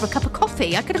that much for a cup of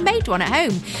coffee? I could have made one at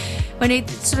home. When it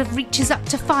sort of reaches up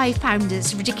to £5,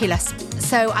 it's ridiculous.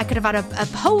 So I could have had a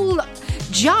whole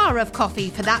jar of coffee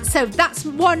for that. So that's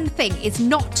one thing, is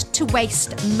not to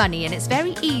waste money. And it's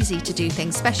very easy to do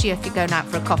things, especially if you're going out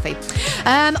for a coffee.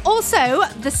 Also,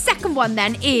 the second one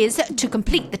then is to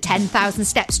complete the 10,000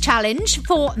 Steps Challenge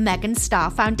for Megan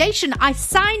Starr Foundation. I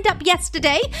signed up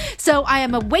yesterday, so I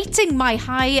am awaiting my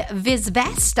high-vis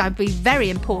vest. I'll be very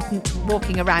important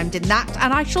walking around in that.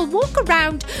 And I shall walk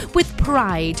around with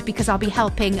pride because I'll be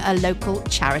helping a local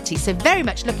charity. So very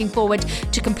much looking forward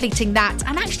to completing that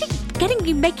and actually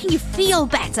making you feel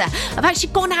better. I've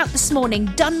actually gone out this morning,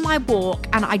 done my walk,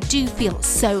 and I do feel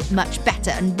so much better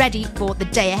and ready for the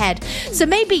day ahead. So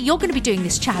maybe you're going to be doing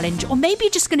this challenge, or maybe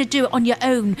you're just going to do it on your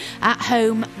own at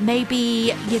home.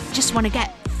 Maybe you just want to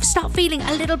start feeling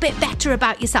a little bit better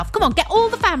about yourself. Come on, get all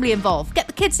the family involved, get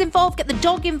the kids involved, get the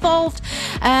dog involved.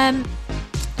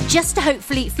 just to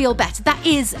hopefully feel better. That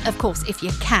is, of course, if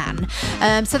you can.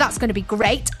 So that's going to be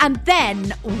great. And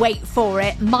then, wait for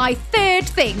it, my third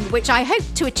thing, which I hope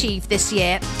to achieve this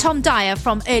year. Tom Dyer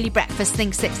from Early Breakfast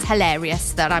thinks it's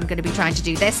hilarious that I'm going to be trying to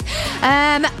do this.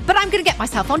 But I'm going to get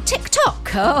myself on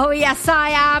TikTok. Oh, yes, I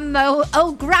am.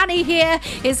 Old Granny here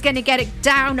is going to get it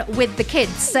down with the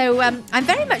kids. So I'm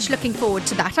very much looking forward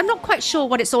to that. I'm not quite sure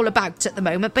what it's all about at the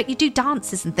moment, but you do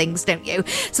dances and things, don't you?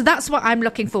 So that's what I'm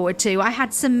looking forward to. I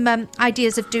had some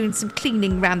ideas of doing some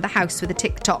cleaning around the house with a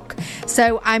TikTok.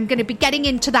 So I'm going to be getting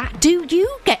into that. Do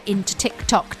you get into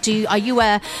TikTok? Are you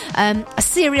a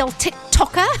serial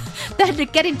TikToker? Then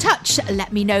get in touch.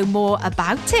 Let me know more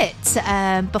about it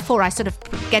before I sort of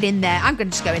get in there. I'm going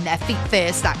to just go in there feet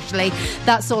first, actually.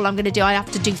 That's all I'm going to do. I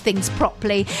have to do things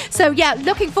properly. So, yeah,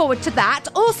 looking forward to that.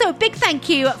 Also, a big thank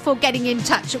you for getting in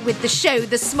touch with the show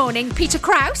this morning. Peter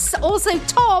Krause. Also,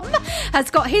 Tom has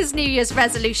got his New Year's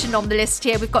resolution on the list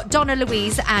here. We've got Donna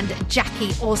Louise and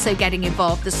Jackie also getting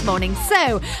involved this morning.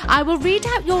 So I will read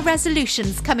out your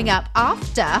resolutions coming up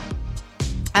after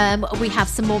we have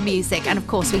some more music, and of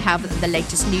course we have the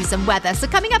latest news and weather. So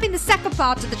coming up in the second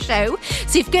part of the show,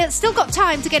 so you've still got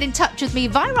time to get in touch with me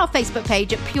via our Facebook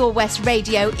page at Pure West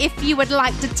Radio if you would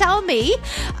like to tell me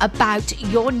about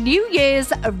your New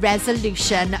Year's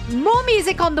resolution. More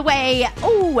music on the way.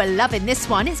 Oh, we're loving this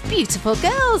one. It's Beautiful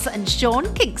Girls and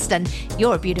Sean Kingston.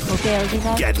 You're a beautiful girl, you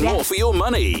know. Get more for your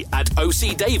money at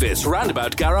OC Davis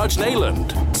Roundabout Garage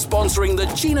Neyland, sponsoring the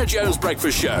Gina Jones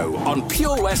Breakfast Show on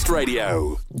Pure West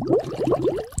Radio.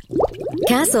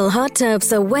 Castle Hot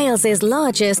Tubs are Wales's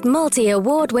largest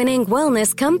multi-award-winning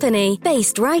wellness company,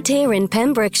 based right here in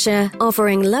Pembrokeshire,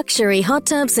 offering luxury hot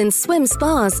tubs and swim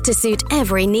spas to suit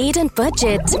every need and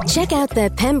budget. Check out their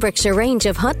Pembrokeshire range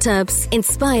of hot tubs,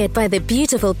 inspired by the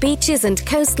beautiful beaches and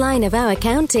coastline of our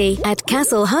county, at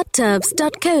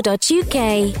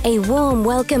castlehottubs.co.uk. A warm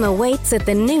welcome awaits at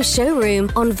the new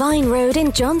showroom on Vine Road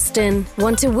in Johnston.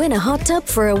 Want to win a hot tub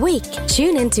for a week?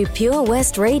 Tune into Pure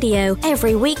West Radio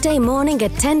every weekday morning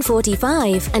at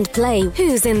 10:45 and play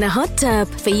Who's in the Hot Tub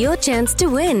for your chance to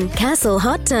win. Castle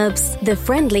Hot Tubs, the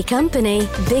friendly company,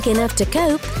 big enough to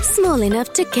cope, small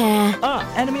enough to care.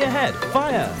 Enemy ahead,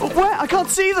 fire! Where? I can't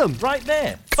see them! Right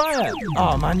there, fire!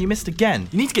 Oh man, you missed again.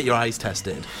 You need to get your eyes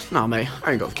tested. Nah mate,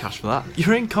 I ain't got the cash for that.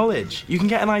 You're in college. You can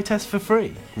get an eye test for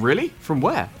free. Really? From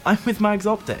where? I'm with Mags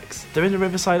Optics. They're in the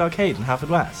Riverside Arcade in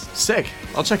Haverfordwest. Sick,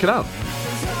 I'll check it out.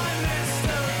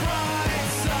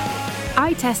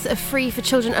 Eye tests are free for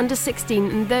children under 16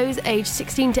 and those aged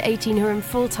 16 to 18 who are in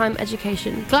full-time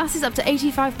education. Glasses up to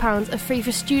 £85 are free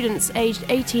for students aged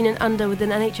 18 and under with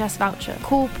an NHS voucher.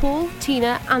 Call Paul,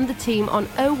 Tina and the team on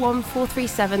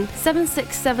 01437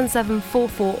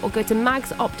 767744 or go to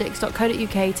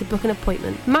magsoptics.co.uk to book an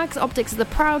appointment. Mags Optics are the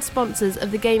proud sponsors of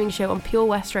the gaming show on Pure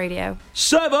West Radio.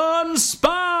 7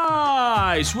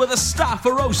 Spice, where the staff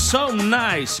are oh so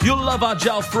nice. You'll love our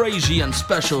jalfrezi and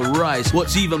special rice.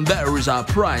 What's even better is our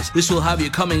price. This will have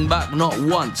you coming back not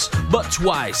once, but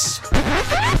twice.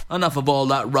 Enough of all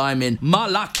that rhyming.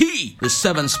 Malaki! The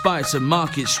 7 Spice of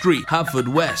Market Street,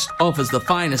 Haverfordwest, offers the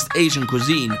finest Asian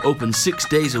cuisine, open 6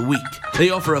 days a week. They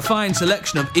offer a fine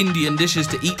selection of Indian dishes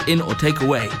to eat in or take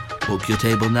away. Book your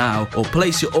table now or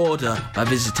place your order by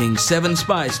visiting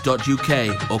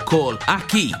 7spice.uk or call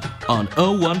Aki on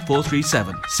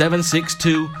 01437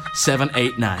 762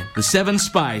 789. The 7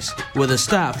 Spice, where the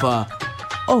staff are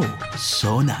oh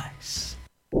so nice.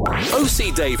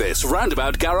 OC Davis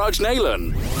Roundabout Garage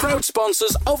Neyland, proud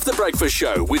sponsors of The Breakfast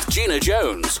Show with Gina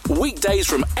Jones, weekdays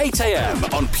from 8 a.m.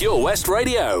 on Pure West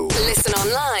Radio. Listen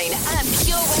online at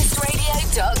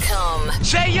purewestradio.com.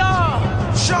 Say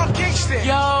yo, Sean Kingston.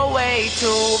 You're way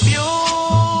too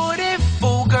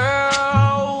beautiful,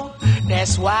 girl.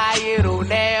 That's why it'll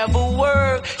never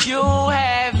work. You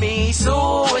have me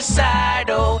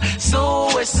suicidal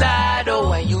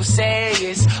when you say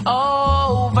it's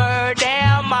over.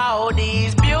 Damn, all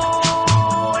these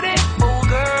beautiful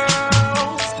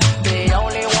girls, they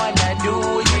only wanna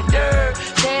do you dirt.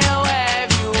 They'll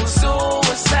have you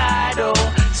suicidal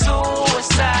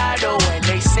when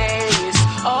they say it's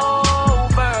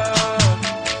over.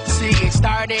 See, it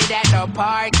started at the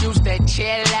park, used to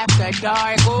chill after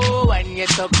dark. Ooh, when you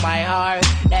took my heart,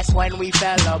 that's when we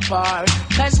fell apart.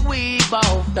 Cause we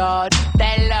both thought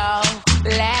that love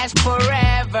lasts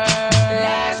forever.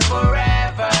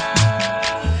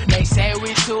 They say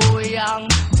we're too young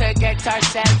to get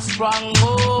ourselves sprung.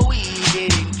 Oh, we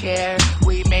didn't care,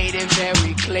 we made it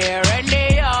very clear. And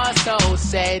they also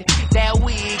said that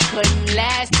we couldn't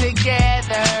last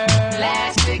together.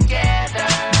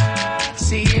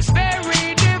 See, it's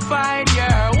very divine,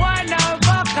 you're one of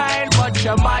a kind, but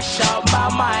but you mash up my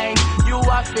mind. You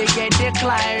have to get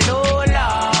declined, oh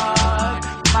Lord.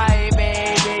 My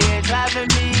baby is driving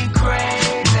me crazy.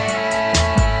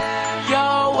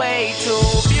 You're way too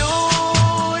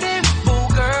beautiful,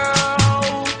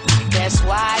 girl. That's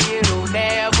why it'll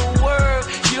never work.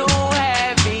 You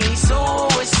have me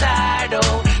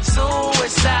suicidal,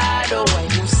 suicidal when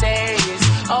you say it's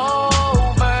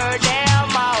over.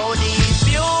 Damn, all these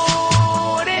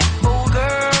beautiful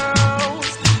girls,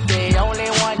 they only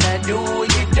wanna do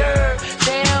you dirt.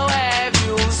 They'll have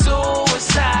you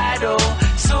suicidal,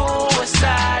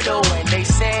 suicidal when they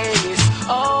say it's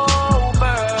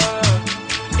over.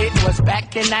 It was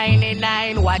back in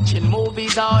 99, watching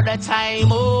movies all the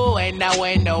time. Oh, and I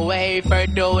went away for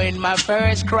doing my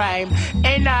first crime.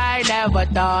 And I never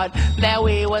thought that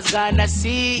we was gonna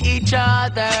see each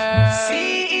other.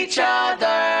 See each other.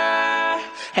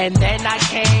 And then I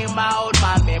came out,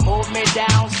 mommy moved me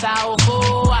down south.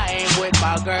 Oh, I ain't with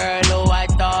my girl who I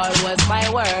thought was my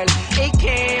world. It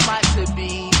came out to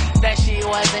be that she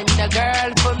wasn't the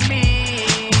girl for me.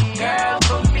 Girl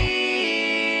for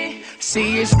me.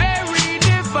 See, it's very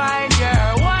divine,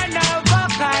 you're one of a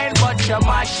kind, but you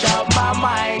mash up my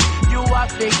mind. You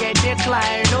have to get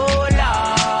declined, oh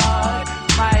Lord.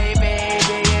 My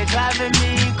baby is driving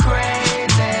me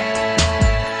crazy.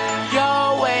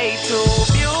 You're way too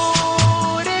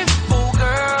beautiful,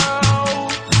 girl.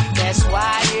 That's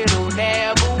why it'll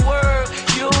never work.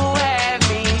 You have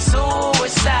me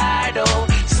suicidal,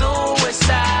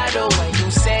 suicidal when you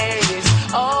say it's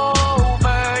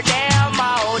over. Damn,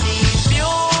 all these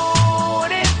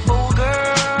beautiful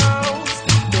girls,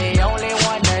 they only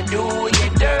wanna do you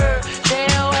dirt.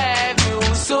 They'll have you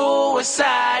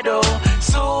suicidal,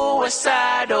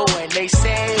 suicidal when they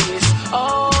say it's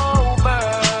over.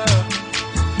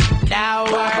 Now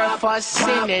we're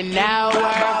fussing and now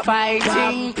we're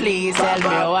fighting. Please tell me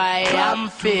why I'm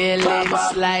feeling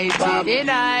slighted, and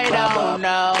I don't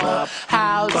know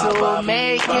how to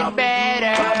make it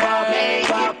better. Make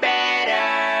it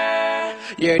better.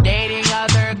 You're dating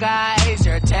other guys,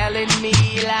 you're telling me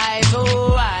lies.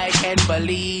 Oh, I can't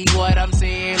believe what I'm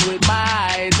seeing with my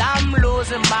eyes. I'm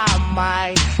losing my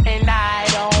mind, and I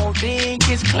don't think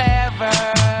it's clever.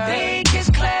 Think it's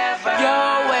clever.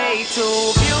 You're way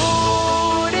too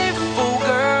beautiful,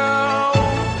 girl.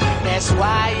 That's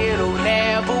why it'll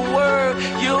never work.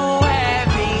 You have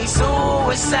me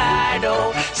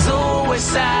suicidal,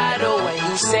 suicidal when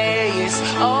you say it's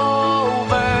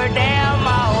over. Damn,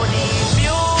 all these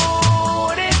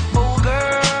beautiful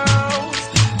girls,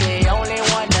 they only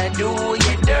wanna do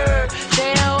you dirt.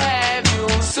 They'll have you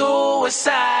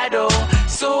suicidal,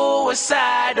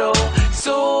 suicidal,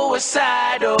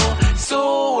 suicidal,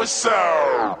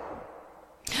 suicidal.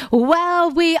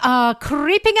 Well, we are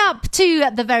creeping up to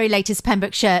the very latest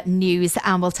Pembrokeshire news,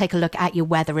 and we'll take a look at your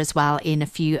weather as well in a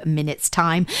few minutes'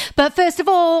 time. But first of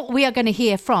all, we are going to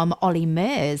hear from Ollie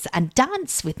Murs and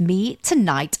Dance With Me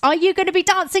Tonight. Are you going to be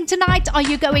dancing tonight? Are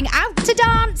you going out to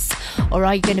dance? Or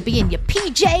are you going to be in your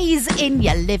PJs in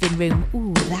your living room?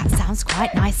 Ooh, that sounds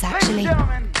quite nice, actually. Ladies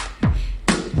and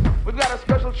gentlemen, we've got a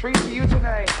special treat for you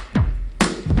tonight.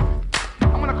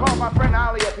 I'm going to call my friend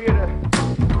Ollie up here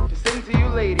to sing to you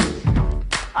ladies.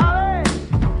 Ollie!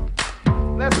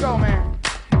 Let's go, man.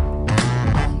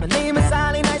 My name is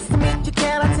Ollie, nice to meet you,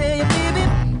 can I tell you, baby?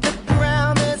 Look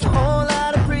around, there's a whole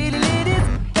lot of pretty ladies,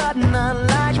 but none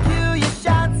like you, you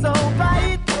shine so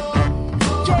bright.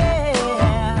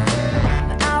 Yeah,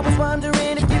 I was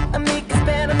wondering if you and me could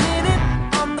spend a minute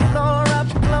on the floor up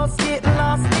close, getting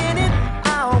lost in it.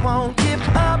 I won't give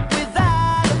up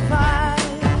without a fight.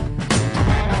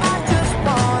 I just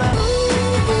wanna,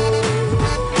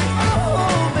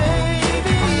 oh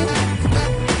baby,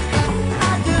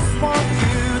 I just want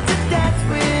you to dance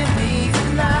with me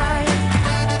tonight.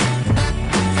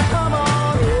 So come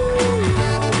on,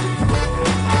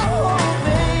 oh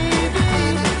baby,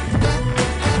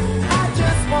 I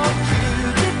just want you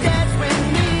to dance with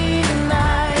me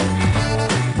tonight.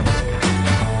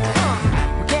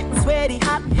 We're getting sweaty,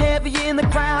 hot and heavy in the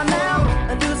crowd now.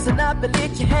 And loosen up and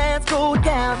let your hands go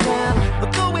down, down.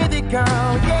 But go with it,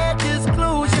 girl,